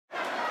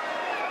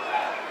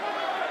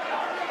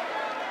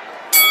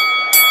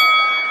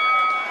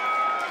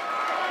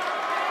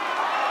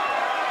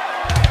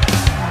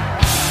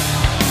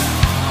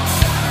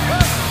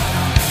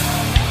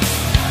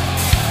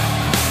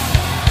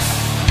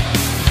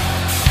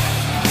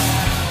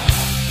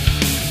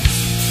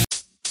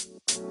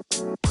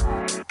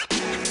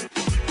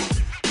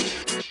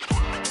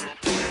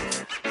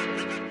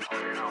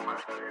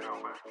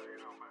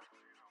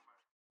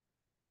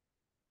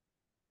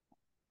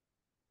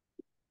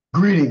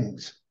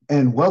Greetings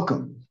and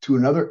welcome to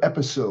another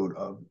episode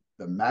of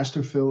the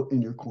Master Phil in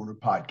Your Corner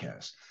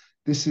podcast.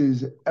 This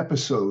is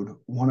episode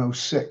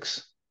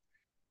 106.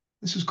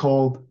 This is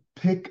called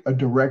Pick a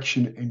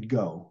Direction and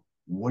Go.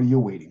 What are you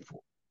waiting for?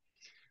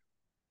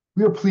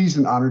 We are pleased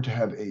and honored to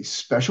have a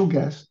special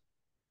guest.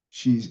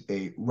 She's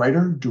a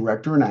writer,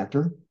 director, and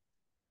actor.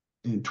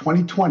 In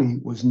 2020,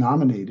 was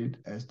nominated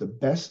as the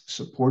Best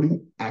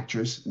Supporting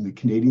Actress in the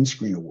Canadian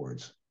Screen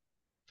Awards.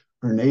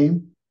 Her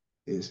name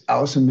is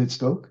Alison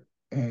Midstoke,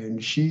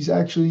 and she's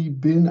actually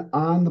been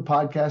on the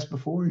podcast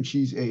before, and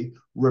she's a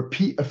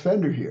repeat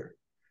offender here.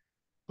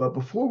 But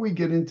before we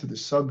get into the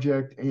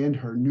subject and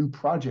her new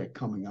project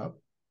coming up,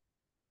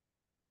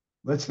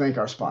 let's thank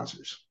our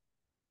sponsors.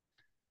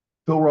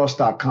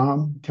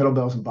 PhilRoss.com,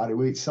 kettlebells and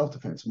bodyweight,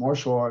 self-defense,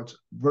 martial arts,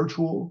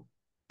 virtual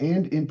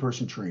and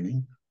in-person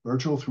training,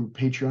 virtual through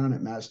Patreon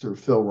at Master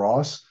Phil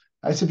Ross.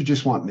 That's if you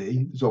just want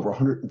me. There's over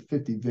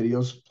 150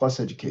 videos plus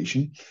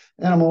education.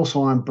 And I'm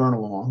also on Burn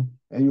Along,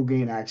 and you'll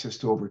gain access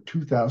to over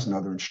 2,000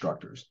 other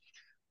instructors.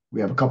 We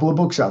have a couple of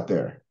books out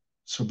there,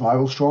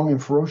 Survival Strong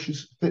and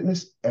Ferocious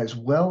Fitness, as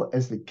well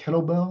as the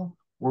Kettlebell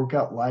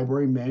Workout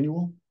Library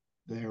Manual.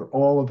 They are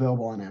all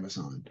available on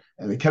Amazon.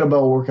 And the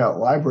Kettlebell Workout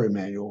Library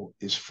Manual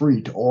is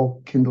free to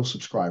all Kindle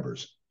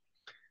subscribers.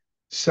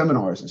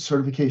 Seminars and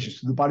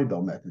certifications to the Body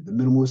Bell Method, the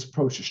Minimalist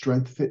Approach to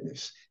Strength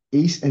Fitness,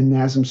 ACE and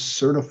NASM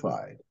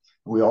certified.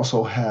 We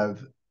also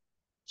have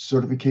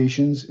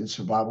certifications in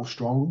Survival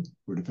Strong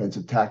for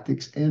defensive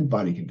tactics and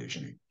body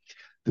conditioning.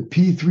 The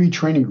P3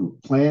 Training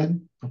Group,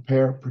 Plan,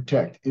 Prepare,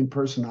 Protect,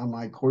 in-person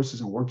online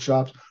courses and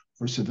workshops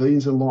for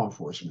civilians and law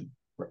enforcement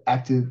for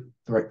active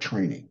threat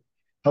training.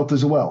 Health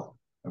as Well,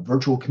 a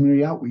virtual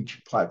community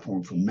outreach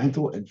platform for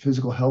mental and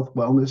physical health,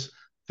 wellness,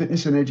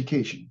 fitness, and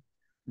education.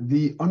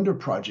 The Under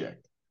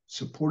Project,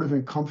 supportive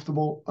and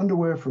comfortable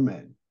underwear for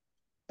men.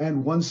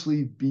 And One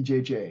Sleeve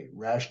BJJ,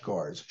 rash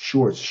guards,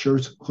 shorts,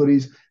 shirts,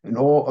 hoodies, and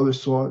all other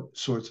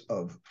sorts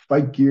of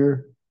fight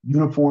gear,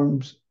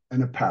 uniforms,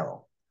 and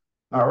apparel.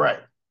 All right,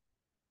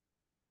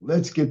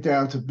 let's get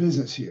down to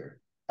business here.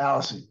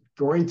 Alison,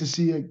 great to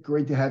see you.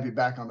 Great to have you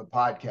back on the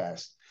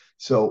podcast.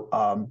 So,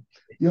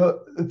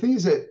 the thing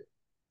is that,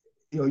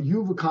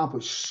 you've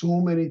accomplished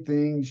so many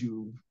things.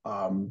 You've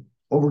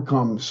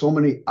overcome so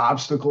many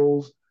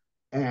obstacles.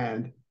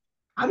 And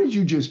how did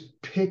you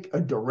just pick a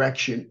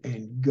direction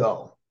and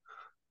go?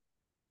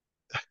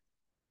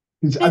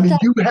 I Hi, mean, Doc.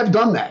 you have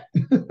done that.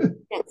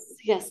 Yes,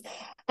 yes.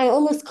 I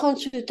almost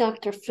called you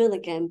Dr. Phil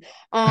again.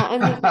 I'm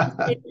going to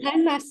say, hi,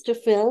 Master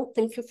Phil.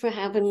 Thank you for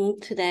having me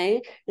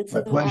today.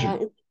 My pleasure.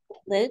 It's a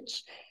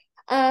privilege.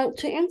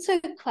 To answer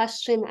the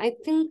question, I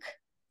think,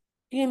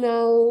 you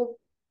know,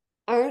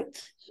 art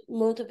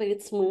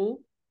motivates me,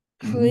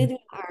 Mhm. creating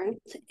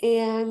art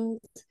and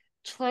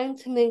trying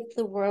to make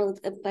the world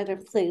a better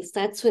place.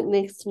 That's what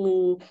makes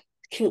me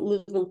keep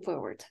moving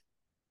forward.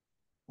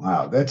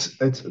 Wow, that's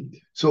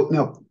so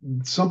now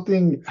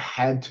something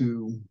had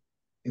to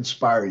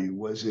inspire you.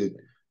 Was it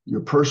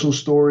your personal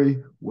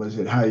story? Was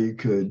it how you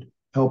could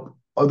help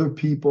other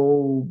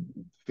people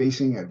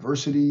facing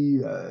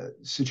adversity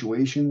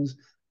situations?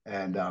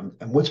 And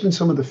what's been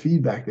some of the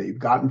feedback that you've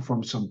gotten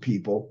from some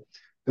people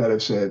that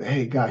have said,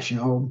 "Hey, gosh,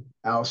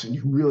 Alison,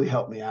 you really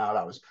helped me out.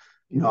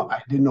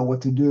 I didn't know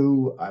what to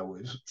do. I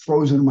was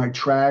frozen in my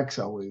tracks.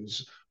 I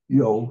was,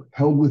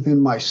 held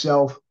within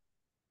myself.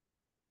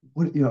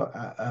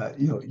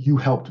 You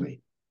helped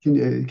me. Can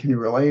you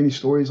relay any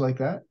stories like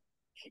that?"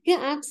 Yeah,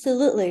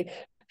 absolutely.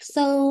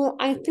 So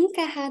I think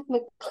I had my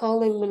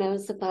calling when I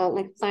was about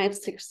like 5,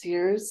 6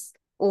 years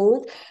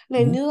old, and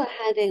I Mhm. knew I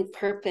had a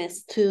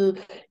purpose to,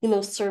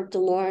 serve the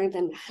Lord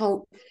and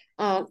help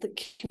the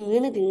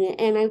community.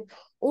 And I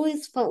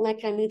always felt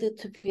like I needed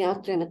to be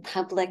out there in the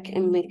public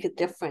and make a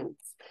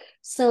difference.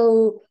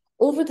 So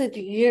over the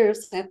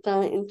years, I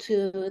fell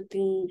into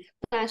the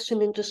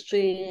fashion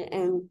industry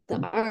and the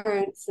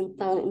arts and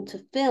fell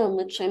into film,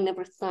 which I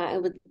never thought I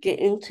would get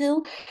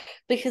into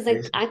because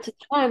Amazing. at the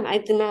time I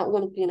did not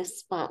want to be in a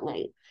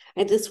spotlight.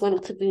 I just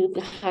wanted to be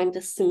behind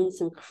the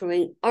scenes and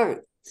create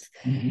art.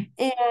 Mhm.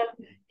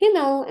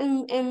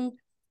 And and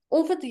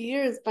over the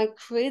years, by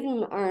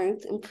creating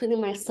art and putting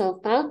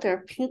myself out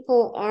there,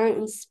 people are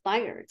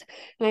inspired.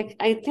 Like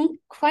I think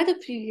quite a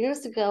few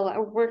years ago, I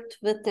worked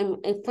with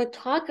a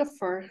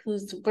photographer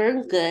who's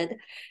very good,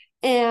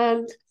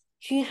 and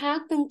he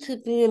happened to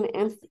be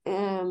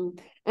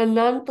a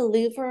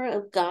non-believer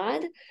of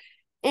God,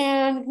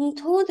 and he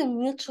told a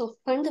mutual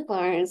friend of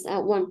ours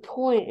at one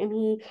point, and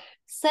he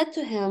said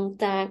to him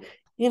that,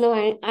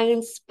 I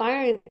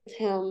inspired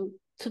him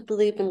to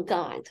believe in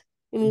God.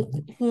 And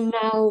Mhm. he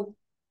now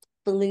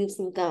believes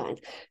in God.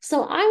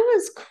 So I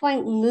was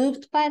quite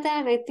moved by that.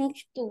 And I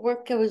think the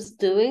work I was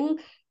doing,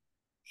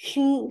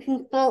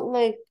 he felt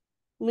like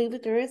maybe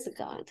there is a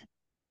God.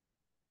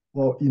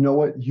 Well, you know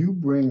what? You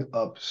bring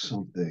up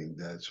something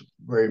that's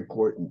very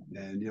important,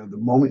 and the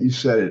moment you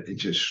said it, it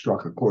just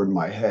struck a chord in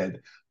my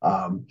head.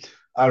 Um,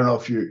 I don't know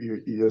if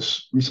you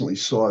just recently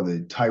saw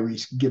the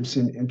Tyrese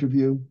Gibson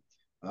interview.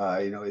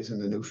 He's in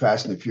the new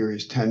Fast and the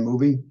Furious 10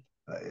 movie.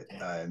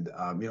 and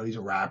he's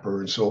a rapper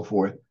and so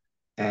forth.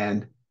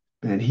 And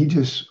man, he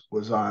just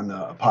was on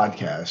a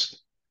podcast.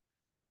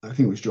 I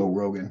think it was Joe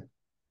Rogan,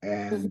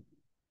 and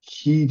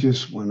he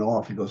just went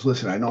off. He goes,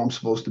 "Listen, I know I'm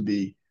supposed to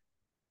be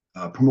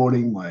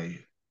promoting my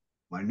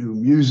new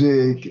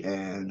music,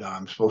 and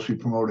I'm supposed to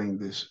be promoting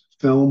this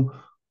film,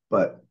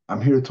 but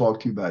I'm here to talk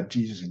to you about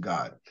Jesus and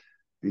God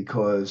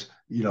because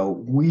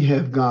we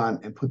have gone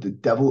and put the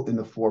devil in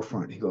the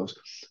forefront." He goes,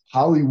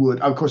 "Hollywood."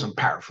 Of course, I'm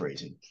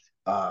paraphrasing,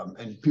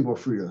 and people are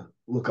free to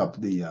look up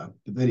the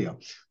video,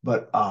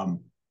 but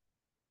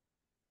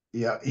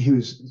yeah, he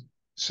was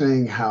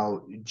saying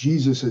how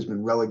Jesus has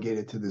been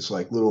relegated to this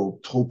like little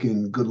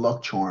token good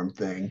luck charm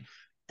thing,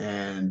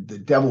 and the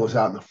devil is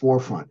out in the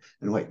forefront.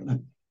 And wait,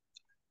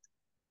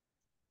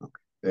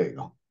 there you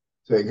go.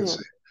 So you can Yeah.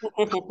 see.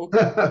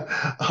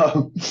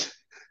 um,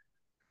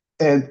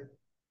 and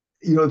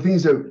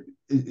things that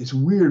it's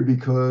weird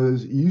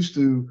because it used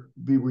to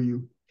be where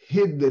you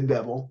hid the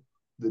devil.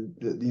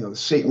 The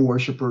Satan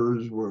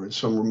worshipers were in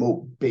some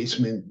remote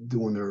basement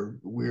doing their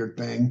weird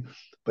thing,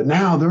 but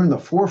now they're in the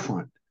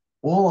forefront.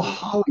 All of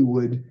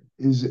Hollywood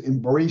is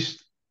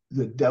embraced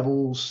the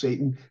devil,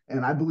 Satan,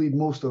 and I believe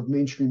most of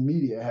mainstream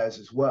media has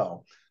as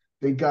well.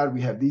 Thank God we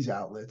have these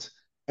outlets,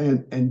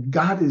 and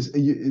God is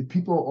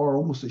people are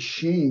almost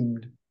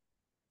ashamed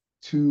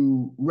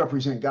to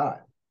represent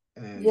God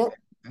and Yep.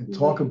 and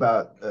talk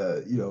about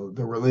the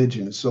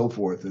religion and so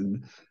forth.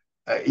 And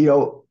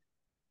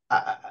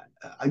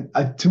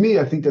I, to me,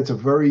 I think that's a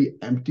very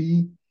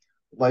empty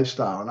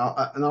lifestyle.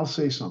 And I'll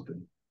say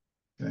something.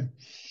 Okay,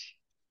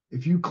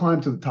 if you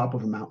climb to the top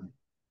of a mountain,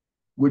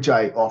 which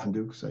I often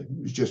do because I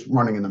was just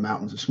running in the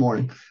mountains this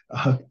morning,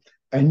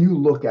 and you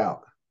look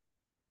out,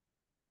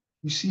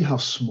 you see how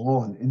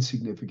small and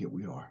insignificant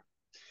we are.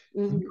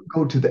 You Mm-hmm.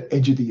 go to the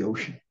edge of the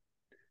ocean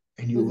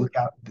and you Mm-hmm. look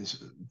out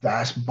this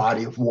vast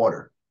body of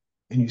water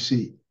and you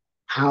see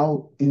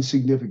how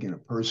insignificant a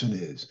person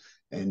is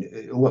and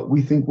what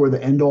we think we're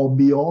the end all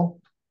be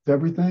all of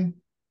everything,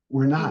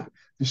 we're not.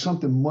 There's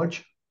something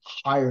much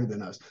higher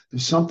than us.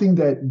 There's something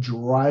that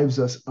drives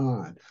us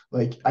on.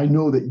 Like I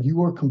know that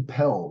you are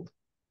compelled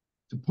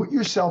to put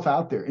yourself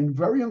out there in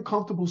very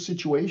uncomfortable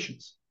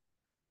situations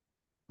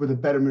for the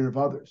betterment of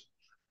others.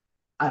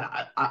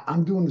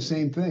 I'm doing the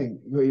same thing.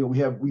 We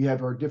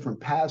have our different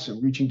paths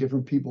and reaching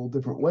different people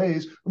different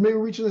ways, or maybe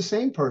reaching the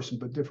same person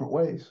but different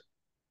ways.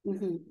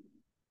 Mm-hmm.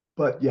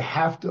 But you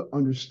have to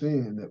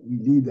understand that we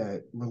need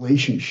that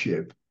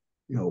relationship,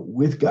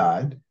 with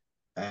God,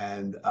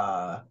 and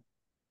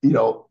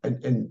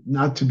and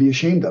not to be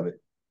ashamed of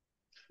it.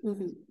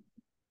 Mm-hmm.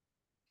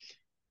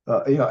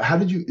 How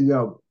did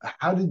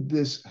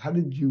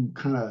you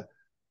kind of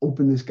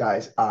open this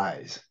guy's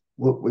eyes?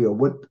 What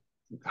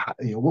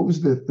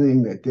was the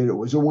thing that did it?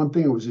 Was there one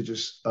thing, or was it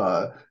just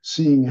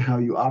seeing how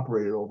you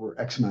operated over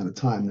X amount of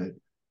time that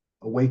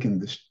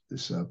awakened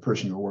this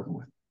person you're working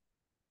with?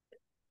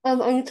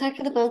 Are you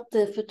talking about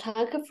the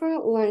photographer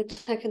or are you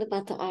talking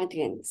about the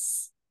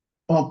audience?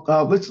 Well,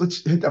 let's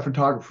hit that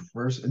photographer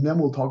first, and then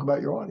we'll talk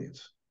about your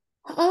audience.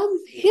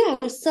 Yeah,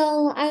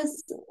 so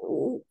as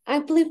I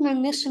believe my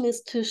mission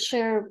is to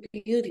share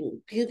beauty.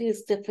 Beauty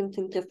is different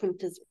and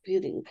different is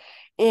beauty.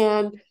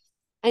 And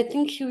I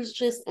think he was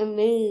just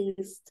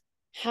amazed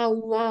how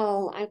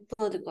well I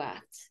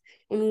photographed.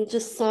 And he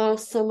just saw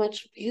so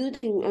much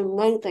beauty and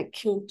light that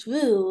came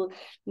through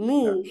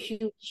me. He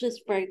was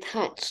just very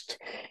touched.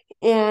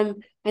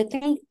 And I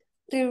think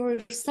there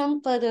were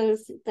some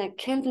photos that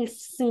can be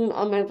seen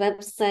on my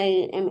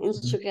website and Mhm.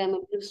 Instagram.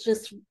 And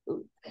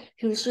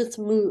he was just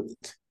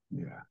moved.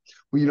 Yeah.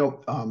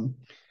 Well,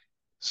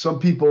 some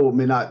people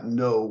may not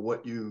know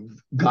what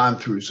you've gone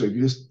through. So if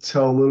you just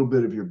tell a little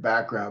bit of your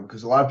background,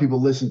 because a lot of people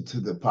listen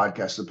to the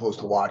podcast as opposed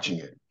to watching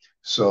it.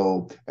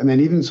 So, and then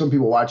even some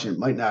people watching it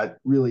might not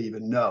really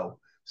even know.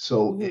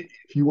 So Mm-hmm.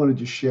 if you want to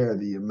just share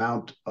the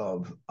amount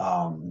of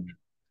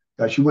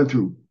that you went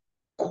through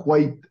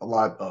quite a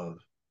lot of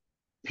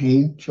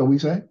pain, shall we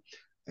say,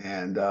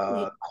 and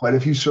Yeah. quite a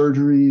few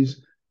surgeries,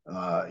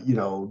 a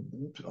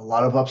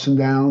lot of ups and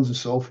downs and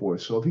so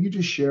forth. So if you could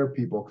just share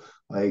people,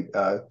 like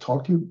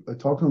talk to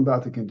them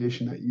about the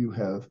condition that you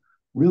have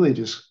really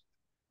just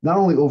not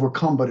only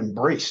overcome but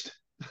embraced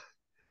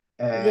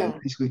and Yeah.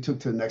 basically took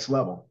to the next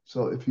level.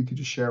 So if you could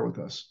just share with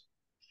us.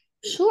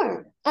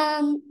 Sure.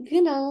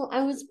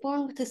 I was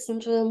born with this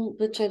syndrome,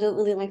 which I don't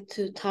really like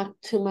to talk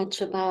too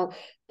much about,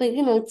 but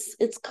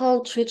it's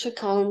called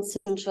Treacher-Collins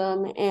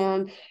syndrome,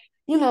 and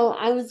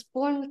I was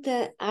born with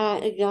it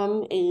at a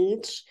young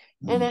age,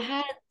 and Mm, I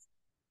had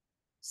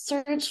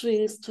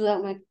surgeries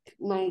throughout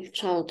my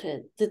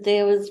childhood, the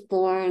day I was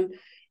born,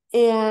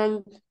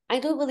 and I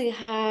don't really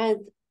had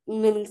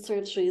many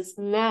surgeries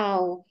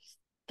now,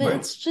 but right,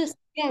 it's just,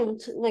 again,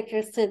 like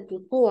I said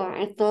before,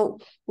 I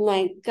felt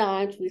like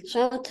God reached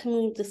out to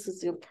me. This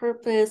is your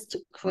purpose, to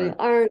create right,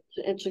 art,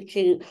 to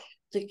educate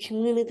the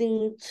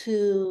community,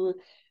 to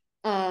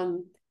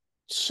um,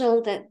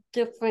 show that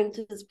different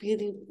is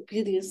beauty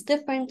is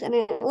different. And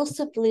I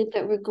also believe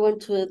that we're going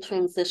through a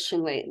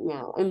transition right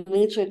now, a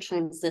major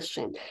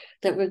transition,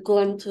 that we're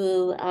going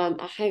through a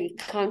higher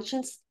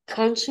consciousness.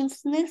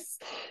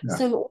 Yeah.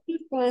 So in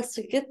order for us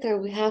to get there,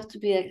 we have to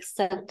be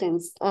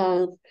acceptance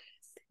of,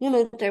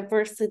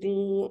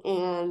 diversity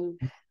and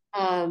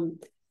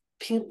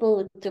people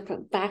with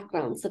different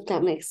backgrounds, if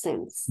that makes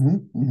sense.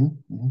 Mm-hmm,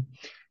 mm-hmm,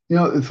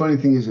 mm-hmm. The funny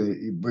thing is that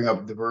you bring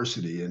up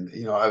diversity, and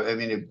I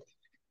mean,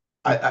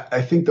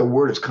 I think the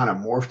word has kind of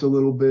morphed a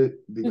little bit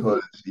Mm-hmm.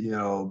 because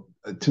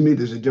to me,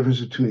 there's a difference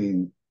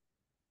between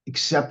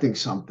accepting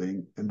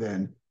something and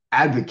then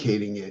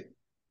advocating it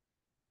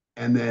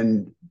and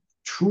then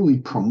truly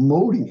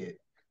promoting it.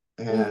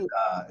 And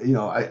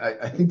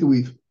Mm-hmm. I think that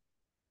we've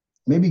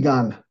maybe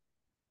gone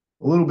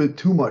a little bit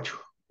too much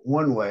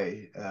one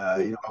way.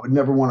 I would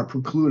never want to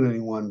preclude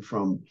anyone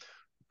from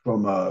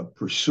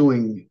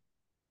pursuing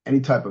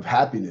any type of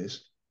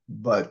happiness,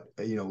 but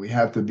we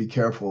have to be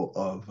careful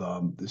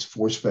of this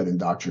force-fed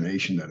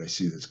indoctrination that I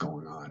see that's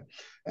going on.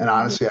 And Mm-hmm.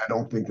 honestly, I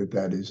don't think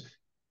that is.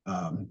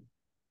 Um,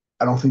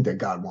 I don't think that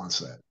God wants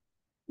that,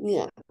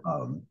 Yeah.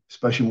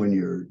 especially when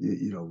you're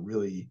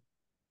really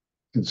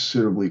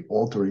considerably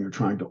altering or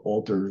trying to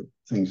alter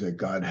things that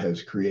God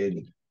has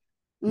created.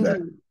 That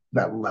Mm-hmm.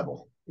 that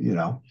level.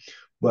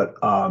 But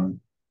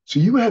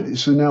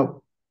so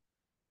now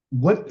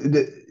what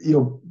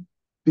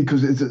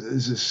because it's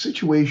a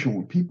situation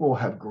where people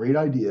have great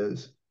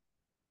ideas,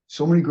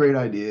 so many great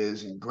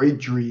ideas and great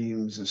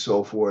dreams and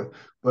so forth.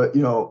 But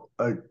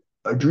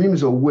a dream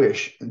is a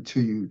wish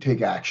until you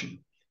take action.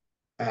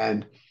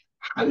 And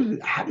how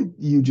did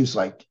you just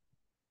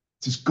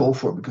go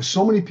for it? Because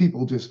so many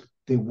people just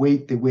they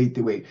wait, they wait,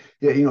 they wait.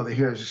 Yeah, they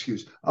hear this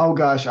excuse. Oh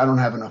gosh, I don't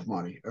have enough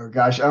money, or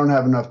gosh, I don't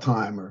have enough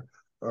time, or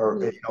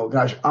Mm-hmm.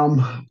 gosh,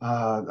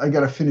 I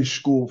got to finish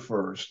school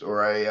first,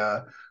 or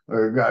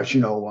gosh,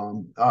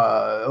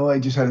 oh, I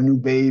just had a new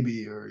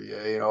baby, or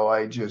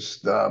I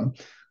just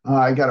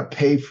I got to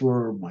pay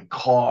for my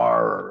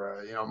car,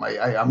 or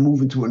I'm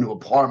moving to a new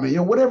apartment,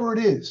 whatever it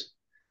is.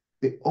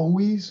 They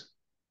always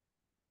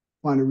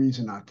find a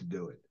reason not to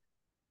do it.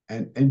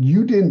 And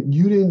you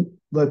didn't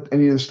let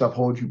any of this stuff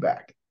hold you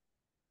back.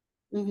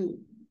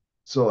 Mm-hmm.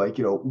 So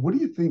what do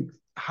you think?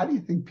 How do you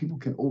think people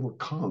can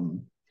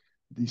overcome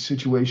these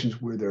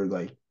situations where they're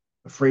like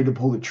afraid to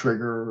pull the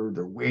trigger, or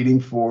they're waiting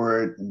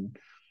for it, and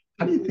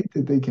how do you Mm-hmm. think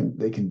that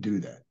they can do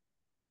that?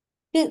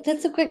 Yeah,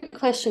 that's a great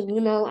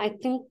question. I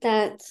think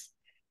that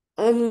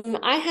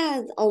I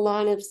had a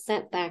lot of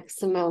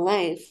setbacks in my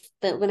life,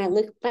 but when I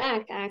look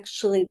back, I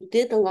actually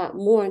did a lot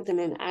more than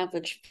an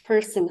average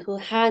person who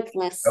had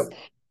less Yep.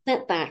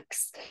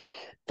 setbacks.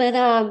 But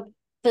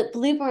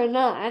believe it or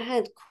not, I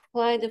had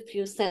quite a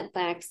few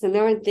setbacks, and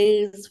there were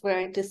days where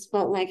I just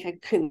felt like I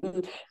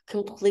couldn't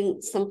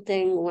complete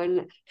something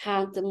or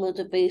have the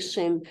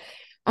motivation.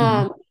 Mm-hmm.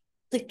 Um,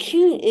 the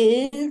key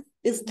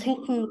is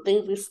taking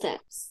baby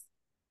steps.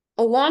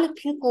 A lot of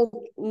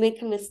people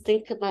make a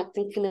mistake about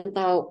thinking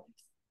about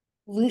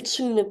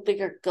reaching a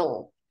bigger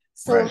goal.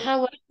 So Right.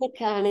 how I look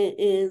at it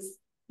is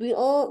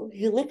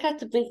you look at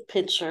the big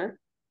picture,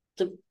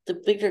 the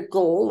bigger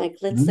goal, like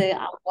let's say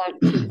I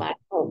want to Mm-hmm. buy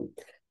a home.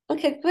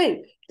 Okay,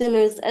 great. Then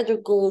there's other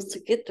goals to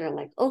get there.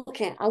 Like,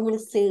 okay, I want to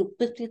save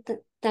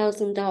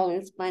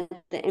 $50,000 by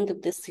the end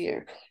of this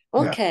year.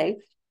 Yeah. Okay.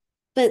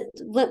 But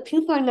what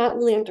people are not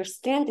really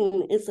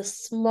understanding is the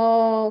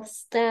small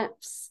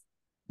steps,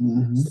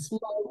 Mm-hmm.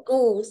 small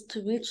goals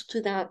to reach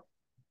to that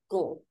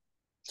goal,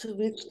 to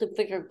reach the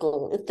bigger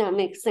goal, if that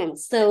makes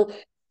sense. So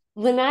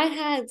when I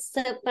had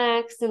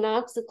setbacks and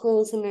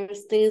obstacles, and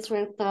there's days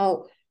where I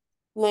felt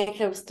like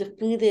I was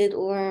defeated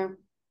or,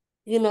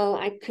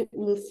 I couldn't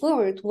move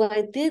forward, what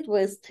I did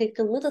was take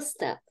a little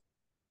step,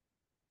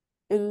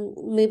 and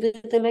maybe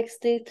the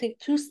next day take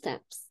two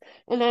steps.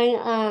 And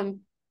I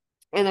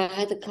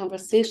had a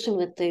conversation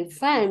with a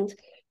friend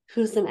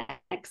who's an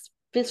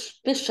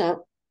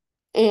ex-bishop,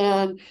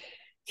 and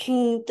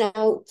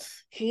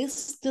he's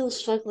still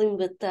struggling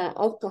with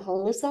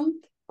alcoholism,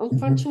 Mm-hmm.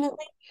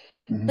 unfortunately.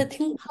 Mm-hmm. But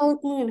he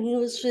called me and he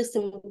was just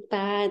in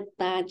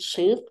bad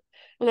shape.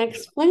 And I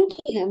explained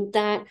to him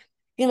that,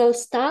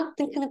 stop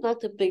thinking about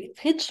the big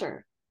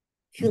picture.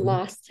 He Mm-hmm.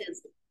 lost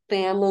his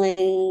family.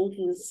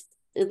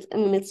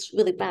 It's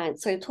really bad.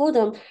 So I told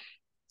him,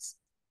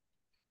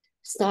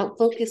 stop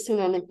focusing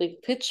on the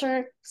big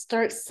picture.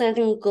 Start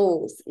setting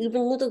goals,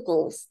 even little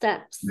goals,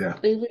 steps, Yeah.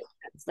 baby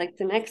steps. Like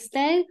the next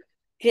day,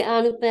 get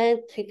out of bed,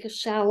 take a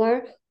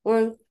shower,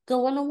 or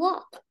go on a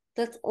walk.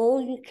 That's all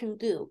you can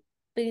do.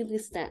 Baby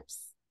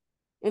steps.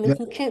 And Yeah. if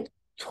you can't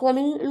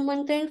 20 in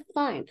one day,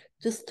 fine.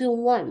 Just do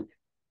one.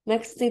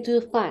 Next day, do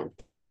five.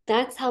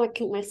 That's how I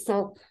keep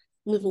myself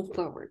moving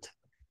forward.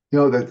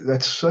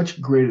 That's such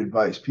great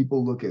advice.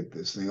 People look at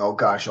this thing, oh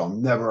gosh, I'll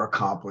never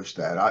accomplish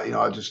that.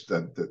 I just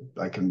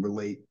I can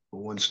relate.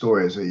 One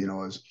story is that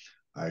as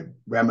I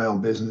ran my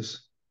own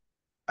business,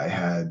 I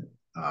had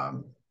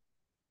um,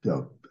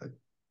 I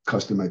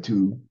custody of my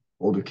two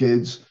older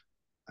kids.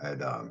 I had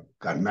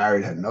gotten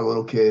married, had another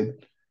little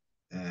kid,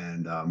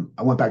 and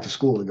I went back to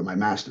school to get my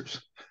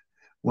master's.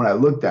 When I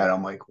looked at it,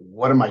 I'm like,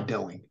 what am I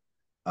doing?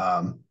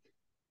 Um,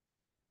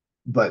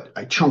 but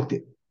I chunked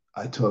it.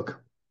 I took a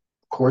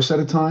course at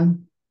a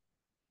time,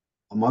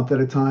 a month at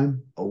a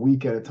time, a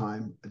week at a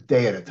time, a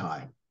day at a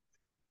time.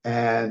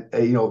 And,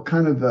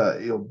 kind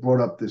of,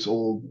 brought up this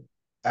old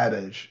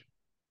adage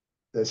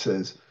that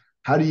says,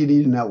 how do you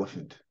eat an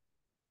elephant?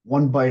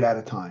 One bite at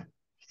a time.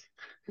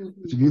 Mhm.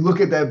 If you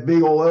look at that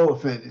big old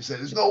elephant, you say,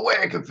 there's no way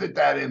I can fit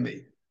that in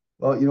me.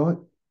 Well, you know what?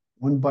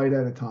 One bite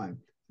at a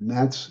time. And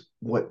that's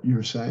what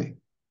you're saying.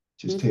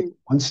 Just take Mhm.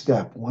 one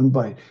step, one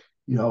bite,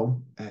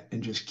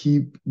 and just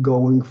keep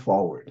going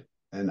forward.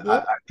 And I,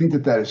 Yep. I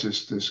think that is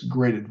just this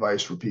great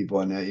advice for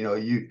people. And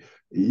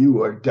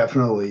you are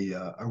definitely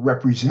a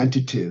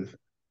representative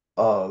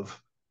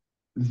of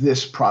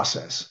this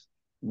process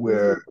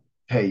where, Mhm.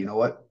 hey, you know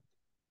what?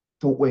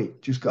 Don't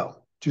wait. Just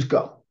go. Just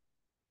go.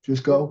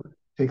 Just Yep. go,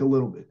 take a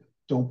little bit.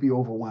 Don't be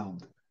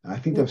overwhelmed. And I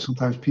think that Yep.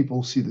 sometimes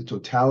people see the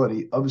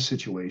totality of a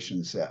situation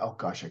and say, oh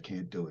gosh, I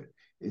can't do it.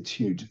 It's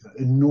huge. The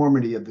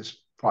enormity of this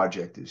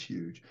project is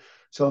huge.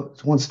 So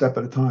it's one step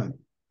at a time.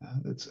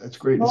 That's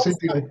great. The same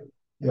thing. Also,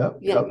 Yep,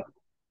 yeah. yep.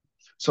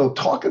 So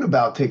talking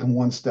about taking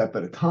one step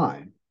at a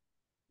time,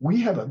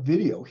 we have a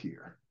video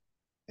here,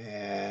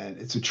 and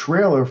it's a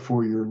trailer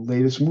for your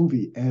latest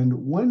movie.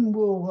 And when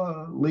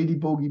will Lady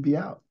Bogey be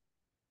out?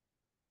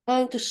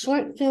 The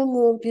short film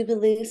will be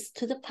released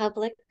to the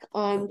public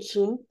on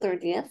June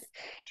 30th,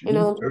 and June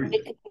I'll be 30th.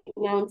 making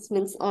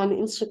announcements on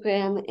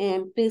Instagram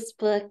and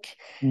Facebook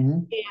Mm-hmm.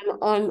 and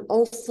on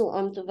also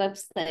on the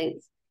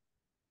website.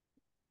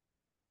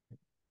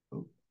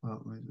 Oh,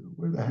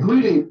 where the heck?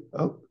 Greeting.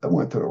 Oh, I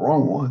went to the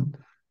wrong one.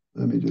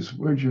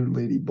 Where'd your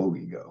lady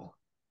bogey go?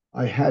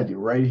 I had you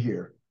right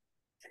here.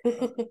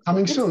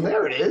 Coming It's soon.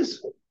 There it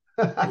is.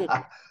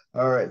 yeah.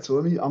 All right. So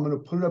I'm going to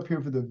put it up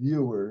here for the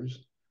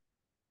viewers,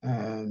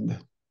 and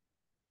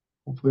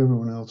hopefully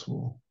everyone else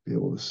will be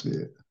able to see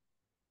it.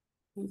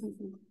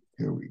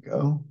 Here we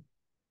go.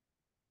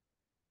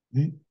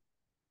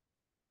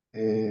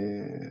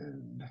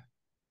 And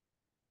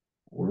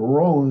we're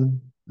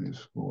rolling. Let me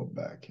scroll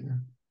back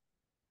here.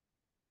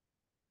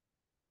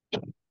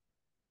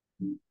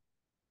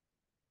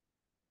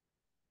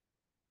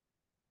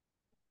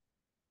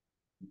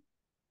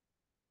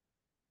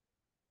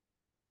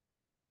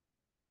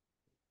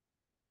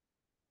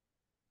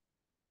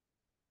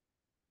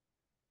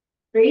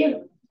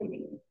 Really?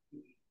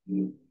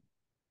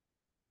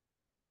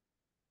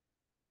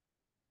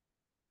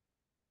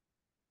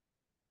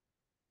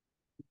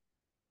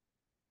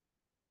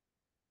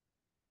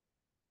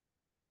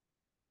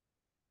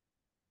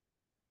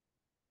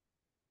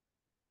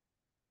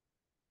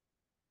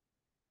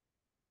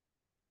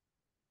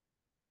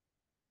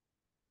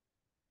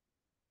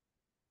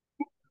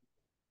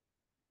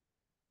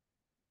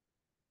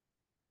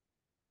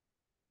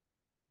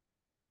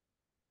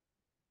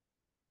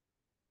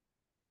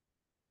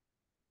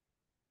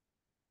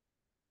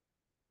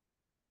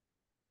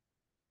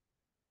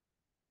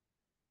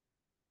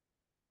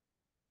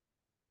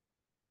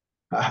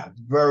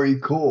 Very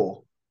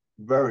cool.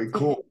 Very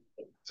cool.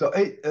 So,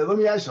 hey, let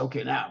me ask you.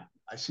 Okay, now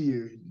I see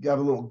you have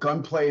a little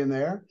gunplay in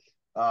there.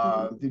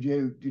 Did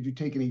you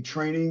take any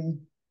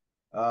training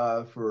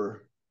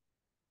for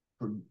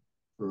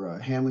for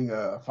handling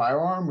a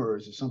firearm, or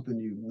is it something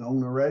you've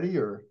known already?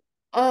 Or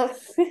Uh,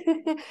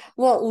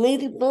 well,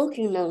 Lady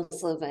Bulky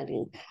knows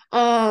already.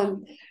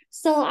 Um,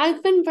 so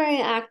I've been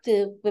very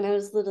active when I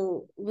was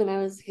little, when I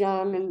was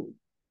young, and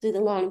did a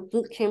lot of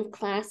boot camp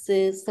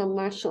classes, some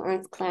martial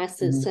arts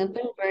classes. Mhm, So I've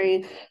been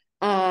very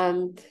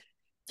um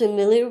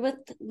familiar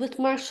with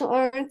martial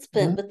arts,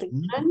 but mhm, with the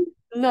mhm. gun,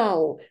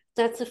 no,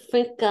 that's a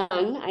fake gun.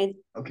 I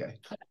Okay.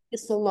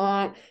 practice a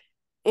lot,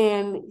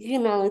 and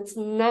it's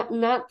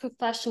not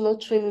professional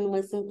training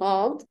was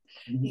involved.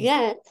 Mhm.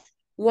 Yet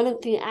one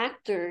of the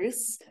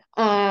actors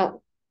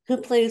who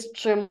plays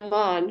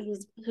German,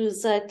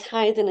 who's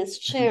tied in his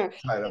chair,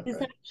 Tied up is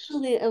right.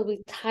 actually a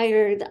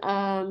retired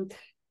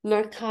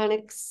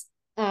narcotics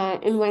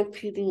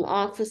NYPD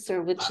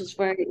officer, which is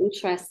very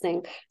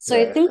interesting. So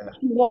I Yeah. think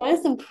he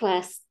was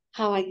impressed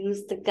how I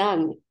used the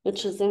gun,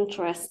 which is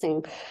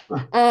interesting.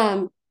 Huh.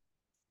 Um,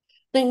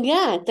 but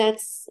yeah,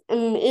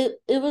 and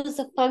it was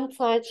a fun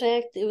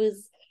project.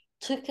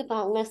 Took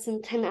about less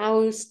than 10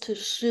 hours to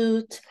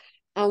shoot.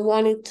 I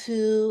wanted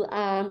to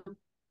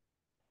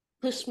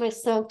push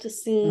myself to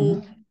see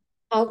Mhm.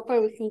 how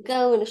far we can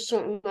go in a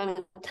short amount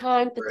of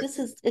time, but Right.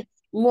 it's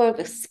more of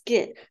a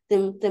skit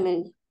than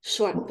a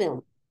short Well,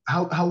 film.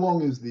 how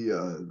long is the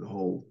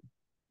whole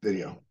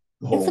video?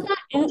 The It's whole about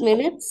 8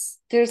 minutes.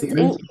 There's 8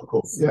 minutes? Oh,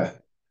 cool. 8 minutes.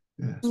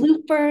 Yeah. Yeah.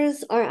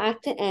 Bloopers are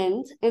at the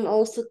end, and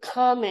also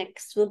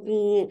comics will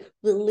be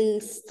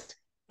released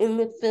in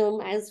the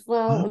film as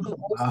well, Oh, and wow.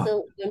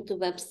 also on the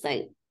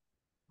website.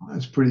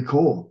 That's pretty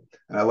cool.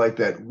 And I like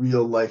that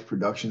real life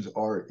productions,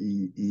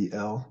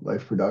 REEL,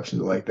 life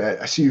productions. I like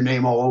that. I see your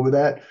name all over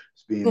that.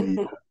 It's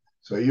being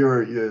so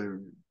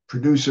you're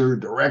producer,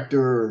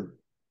 director,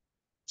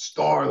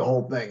 star, the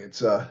whole thing.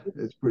 It's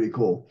pretty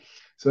cool.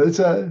 So it's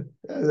and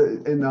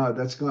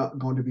that's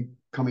going to be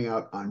coming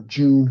out on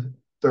June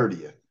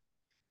 30th.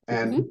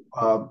 And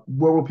Mhm.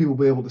 where will people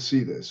be able to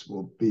see this?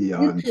 Will be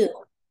YouTube.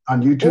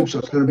 on YouTube. Over So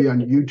it's going to be on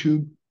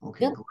YouTube.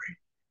 Okay, Yep. great.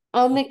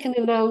 I'll make an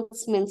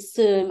announcement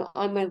soon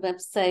on my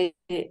website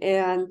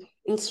and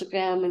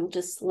Instagram and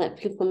just let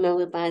people know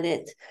about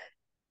it.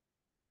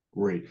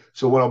 Great.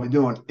 So what I'll be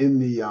doing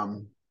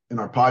in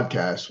our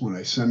podcast when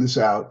I send this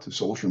out to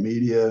social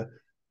media,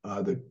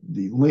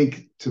 the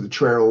link to the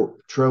trail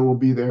will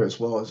be there as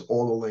well as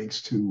all the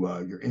links to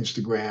your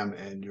Instagram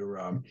and your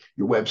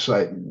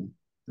website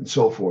and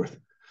so forth.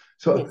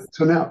 Yes.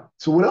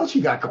 So what else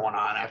you got going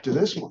on after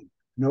this one?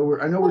 I know we're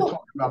Well,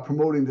 talking about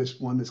promoting this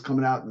one that's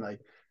coming out in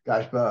like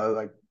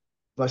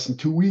less than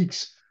 2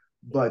 weeks,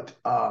 but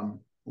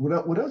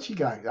what else you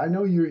got? I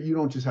know you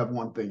don't just have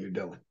one thing you're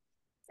doing.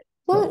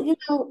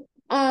 So.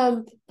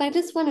 I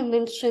just want to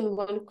mention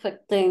one quick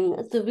thing.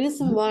 The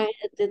reason why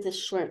I did this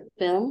short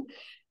film,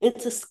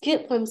 it's a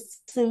skit from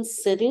Sin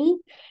City.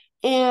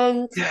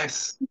 And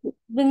Yes.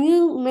 when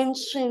you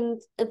mentioned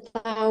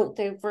about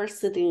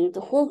diversity,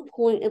 the whole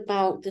point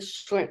about this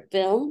short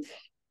film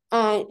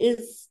uh,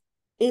 is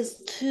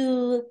is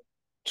to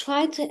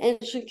try to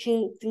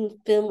educate the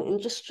film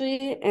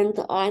industry and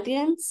the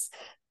audience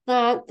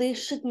that they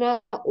should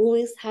not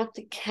always have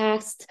to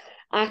cast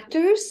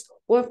actors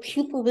or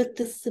people with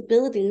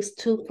disabilities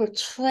to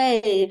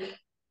portray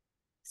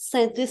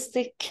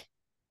sadistic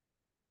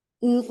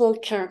evil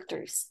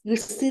characters. You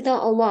see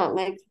that a lot,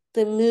 like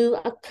the new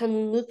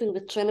upcoming movie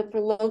with Jennifer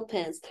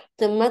Lopez,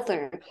 The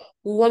Mother.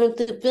 One of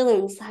the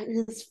villains,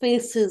 his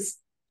face is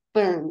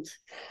burned.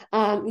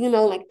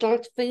 Like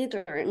Darth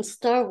Vader in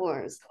Star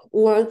Wars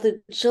or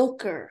the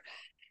Joker.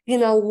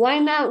 Why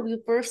not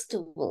reverse the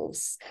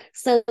roles?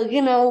 So,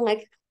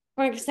 like,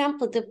 for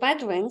example, the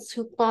veterans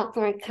who fought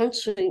for our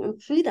country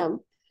and freedom,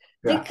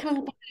 they Yeah.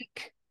 come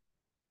back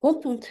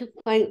hoping to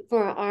fight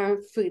for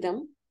our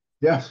freedom.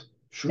 Yes.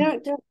 Sure.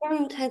 They're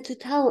wearing head to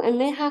toe and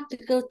they have to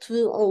go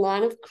through a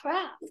lot of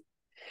crap.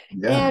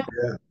 Yeah. And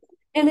Yeah.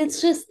 and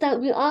it's just that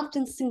we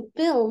often see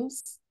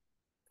films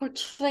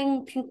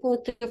portraying people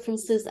with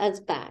differences as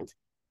bad.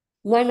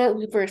 Why not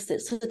reverse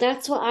it? So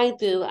that's what I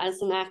do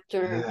as an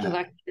actor, Yeah.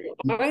 director,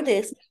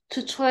 artist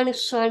to try to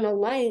shine a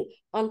light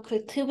on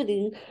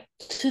creativity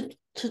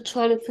to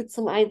try to put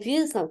some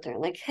ideas out there.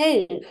 Like,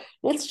 hey,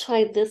 let's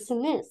try this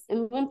and this.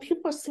 And when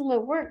people see my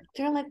work,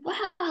 they're like,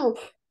 wow,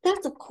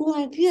 that's a cool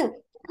idea.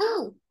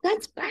 Oh,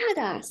 that's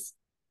badass.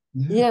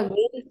 Yeah. Yeah,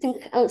 maybe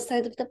think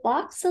outside of the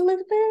box a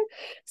little bit.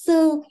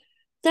 So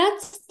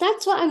that's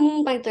what I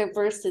mean by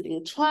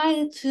diversity.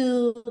 Try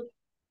to,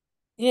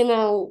 you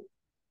know,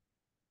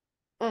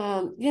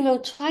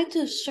 try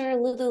to share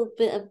a little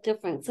bit of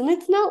difference. And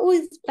it's not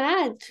always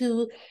bad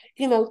to,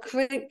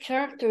 create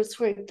characters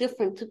who are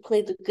different to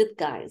play the good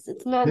guys.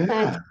 It's not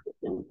bad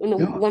Yeah. in a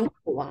You know, once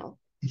in a while.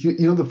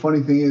 the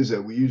funny thing is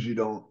that we usually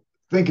don't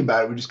think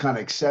about it. We just kind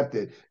of accept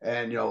it.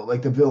 And,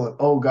 like the villain,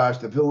 oh gosh,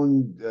 the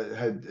villain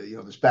had,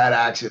 this bad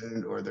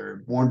accident or they're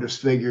born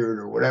disfigured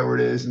or whatever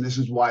it is. And this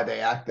is why they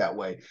act that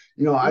way.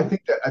 Mhm. I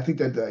think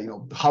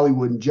that,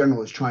 Hollywood in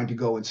general is trying to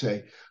go and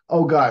say,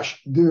 oh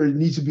gosh, there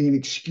needs to be an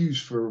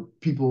excuse for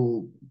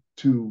people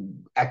to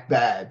act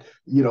bad,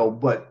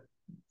 but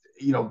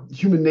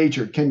human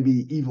nature can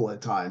be evil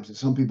at times, and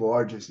some people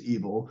are just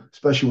evil,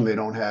 especially when they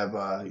don't have,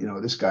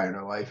 this guy in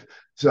their life.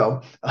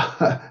 So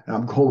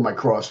I'm holding my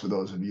cross for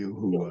those of you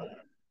who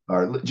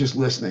are just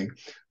listening,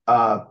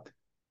 uh,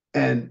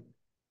 and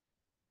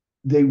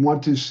they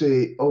want to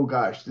say, "Oh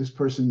gosh, this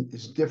person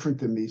is different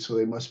than me, so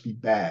they must be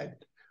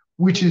bad,"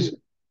 which Mhm. is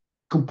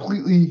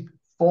completely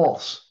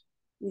false.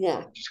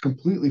 Yeah. Just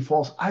completely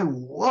false. I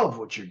love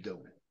what you're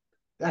doing.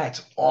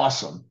 That's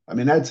awesome. I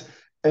mean,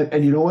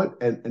 and you know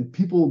what? And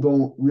people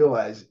don't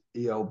realize,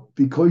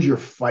 because you're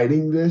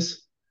fighting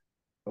this,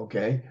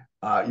 okay,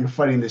 you're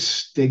fighting this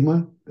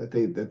stigma that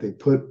they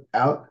put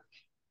out,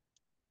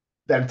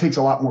 that it takes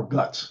a lot more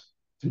guts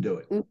to do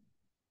it. You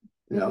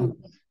know,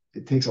 Mm-hmm.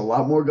 it takes a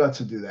lot more guts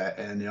to do that.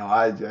 And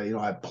I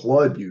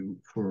applaud you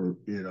for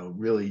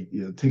really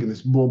taking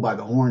this bull by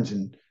the horns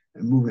and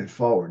moving it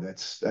forward.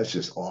 That's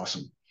just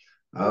awesome.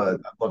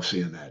 Mm-hmm. I love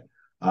seeing that.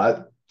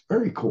 Uh,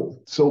 Very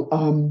cool. So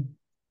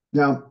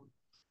now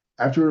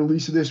after the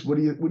release of this, what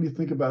do you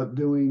think about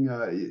doing?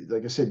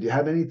 Like I said, do you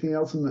have anything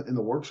else in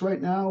the works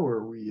right now, or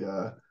are we?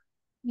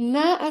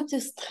 Not at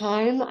this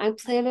time. I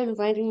plan on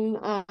writing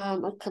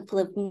a couple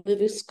of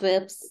movie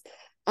scripts.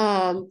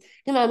 I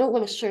don't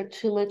want to share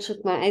too much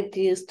of my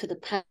ideas to the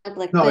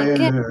public, No, but yeah,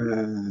 again, no, no,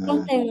 no, no, no.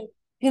 something,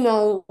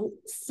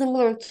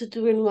 similar to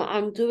doing what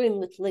I'm doing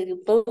with Lady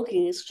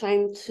Bogey is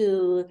trying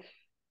to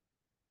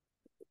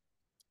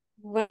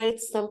write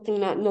something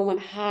that no one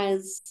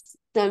has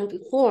done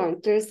before.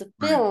 There's a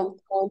Right. film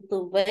called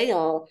The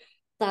Whale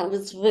that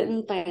was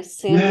written by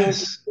Samuel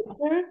Yes,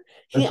 Beckett.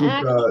 He that's what.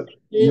 actually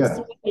lives Yeah,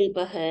 in my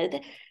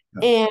neighborhood.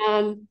 yeah,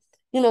 And,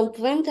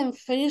 Brendan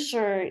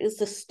Fraser is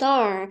the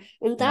star.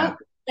 And yeah.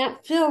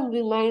 that film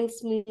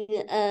reminds me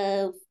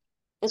of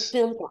a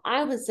film that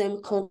I was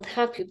in called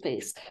Happy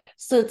Face.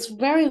 So it's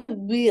very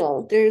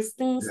real. There's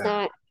things Yeah.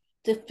 that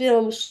the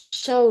film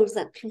shows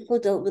that people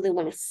don't really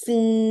want to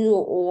see, Right.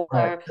 or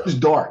It was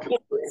dark.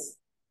 it's,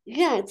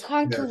 yeah, it's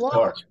hard Yeah, to it's dark.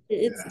 watch.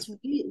 Yeah. It's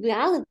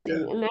reality. Yeah.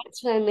 And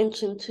that's what I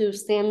mentioned to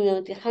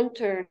Samuel the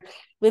Hunter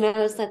when I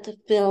was at the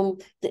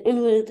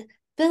Inwood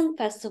Film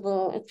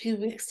Festival a few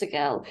weeks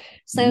ago.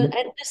 So Mhm.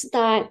 I just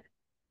thought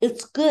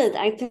it's good.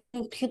 I think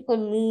people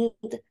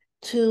need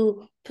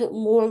to put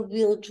more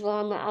real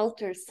drama out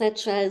there,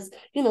 such as,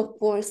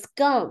 Forrest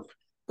Gump,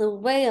 The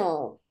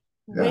Whale,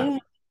 Yeah. Rain.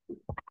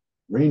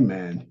 Rain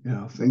Man,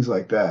 things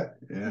like that.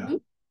 Yeah.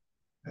 Mhm.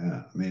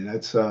 Yeah. I mean,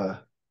 that's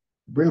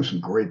bring up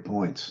some great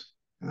points.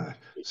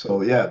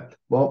 So yeah.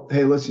 Well,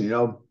 hey, listen,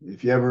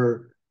 if you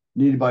ever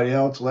need anybody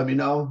else, let me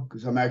know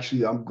because I'm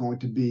going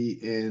to be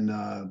in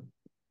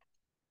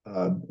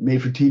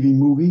made for TV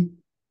movie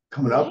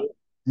coming Right? up.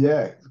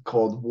 Yeah,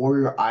 called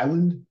Warrior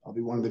Island. I'll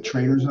be one of the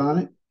trainers on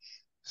it.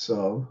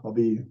 So I'll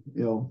be,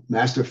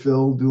 Master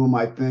Phil doing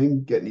my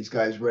thing, getting these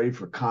guys ready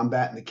for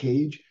combat in the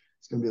cage.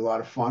 It's going to be a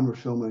lot of fun. We're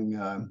filming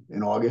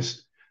in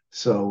August.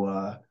 So,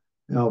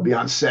 I'll be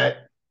on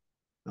set.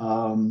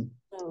 Um,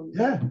 Um,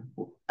 yeah,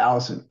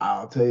 Allison,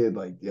 I'll tell you,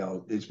 like,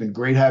 it's been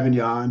great having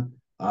you on.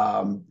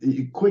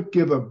 You quick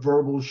give a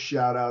verbal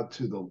shout out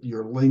to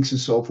your links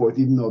and so forth,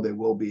 even though they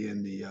will be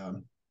in the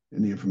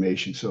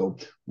information. So,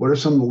 what are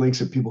some of the links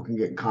that people can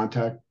get in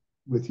contact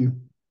with you?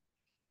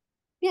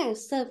 yeah,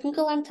 so if you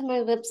go onto my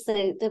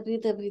website,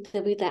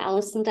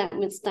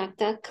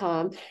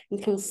 www.allison.mitstock.com, you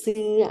can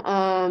see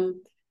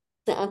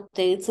the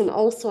updates, and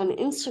also on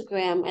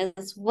Instagram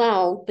as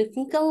well. But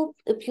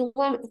if you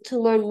want to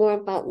learn more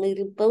about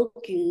Lady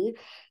Bogey,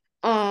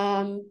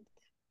 um,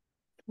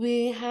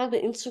 we have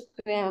an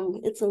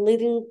Instagram. It's a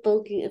Lady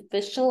Bogey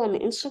official on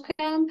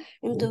Instagram,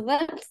 and the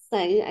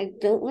website. I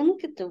don't let me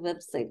get the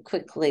website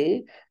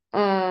quickly.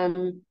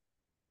 Um,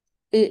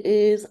 it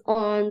is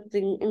on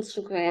the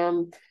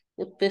Instagram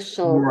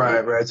official Right,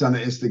 page. right. It's on the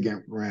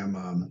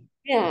Instagram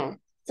Yeah.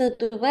 So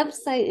the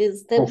website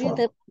is profile.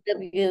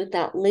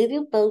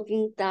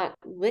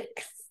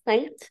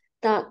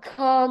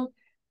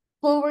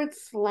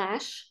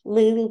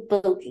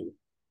 www.ladybogey.wixsite.com/ladybogey.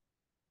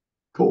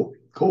 Cool,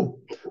 cool.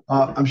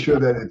 I'm sure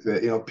that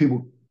if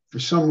people for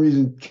some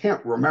reason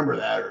can't remember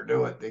that or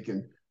do it,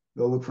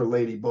 they'll look for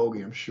Lady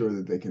Bogey. I'm sure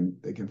that they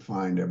can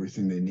find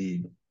everything they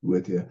need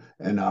with you.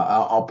 And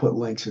I'll put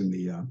links in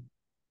the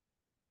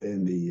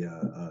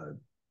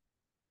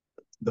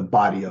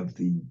body of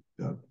the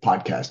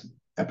podcast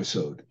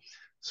episode.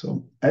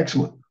 So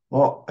excellent.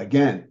 Well,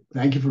 again,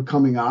 thank you for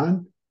coming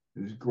on.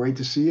 It was great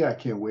to see you. I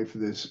can't wait for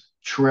this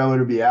trailer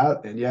to be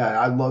out. And yeah,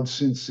 I love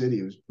Sin City.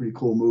 It was a pretty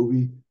cool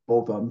movie,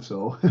 both of them.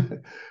 So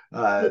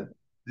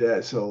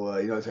yeah, so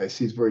as I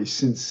see, it's very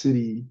Sin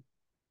City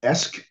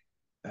esque.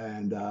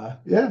 And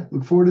yeah,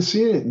 look forward to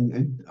seeing it.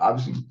 And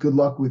obviously, good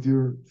luck with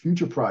your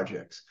future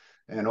projects.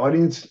 And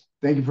audience,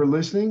 thank you for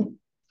listening.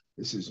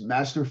 This is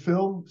Master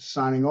Phil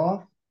signing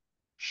off.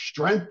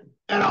 Strength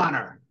and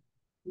honor.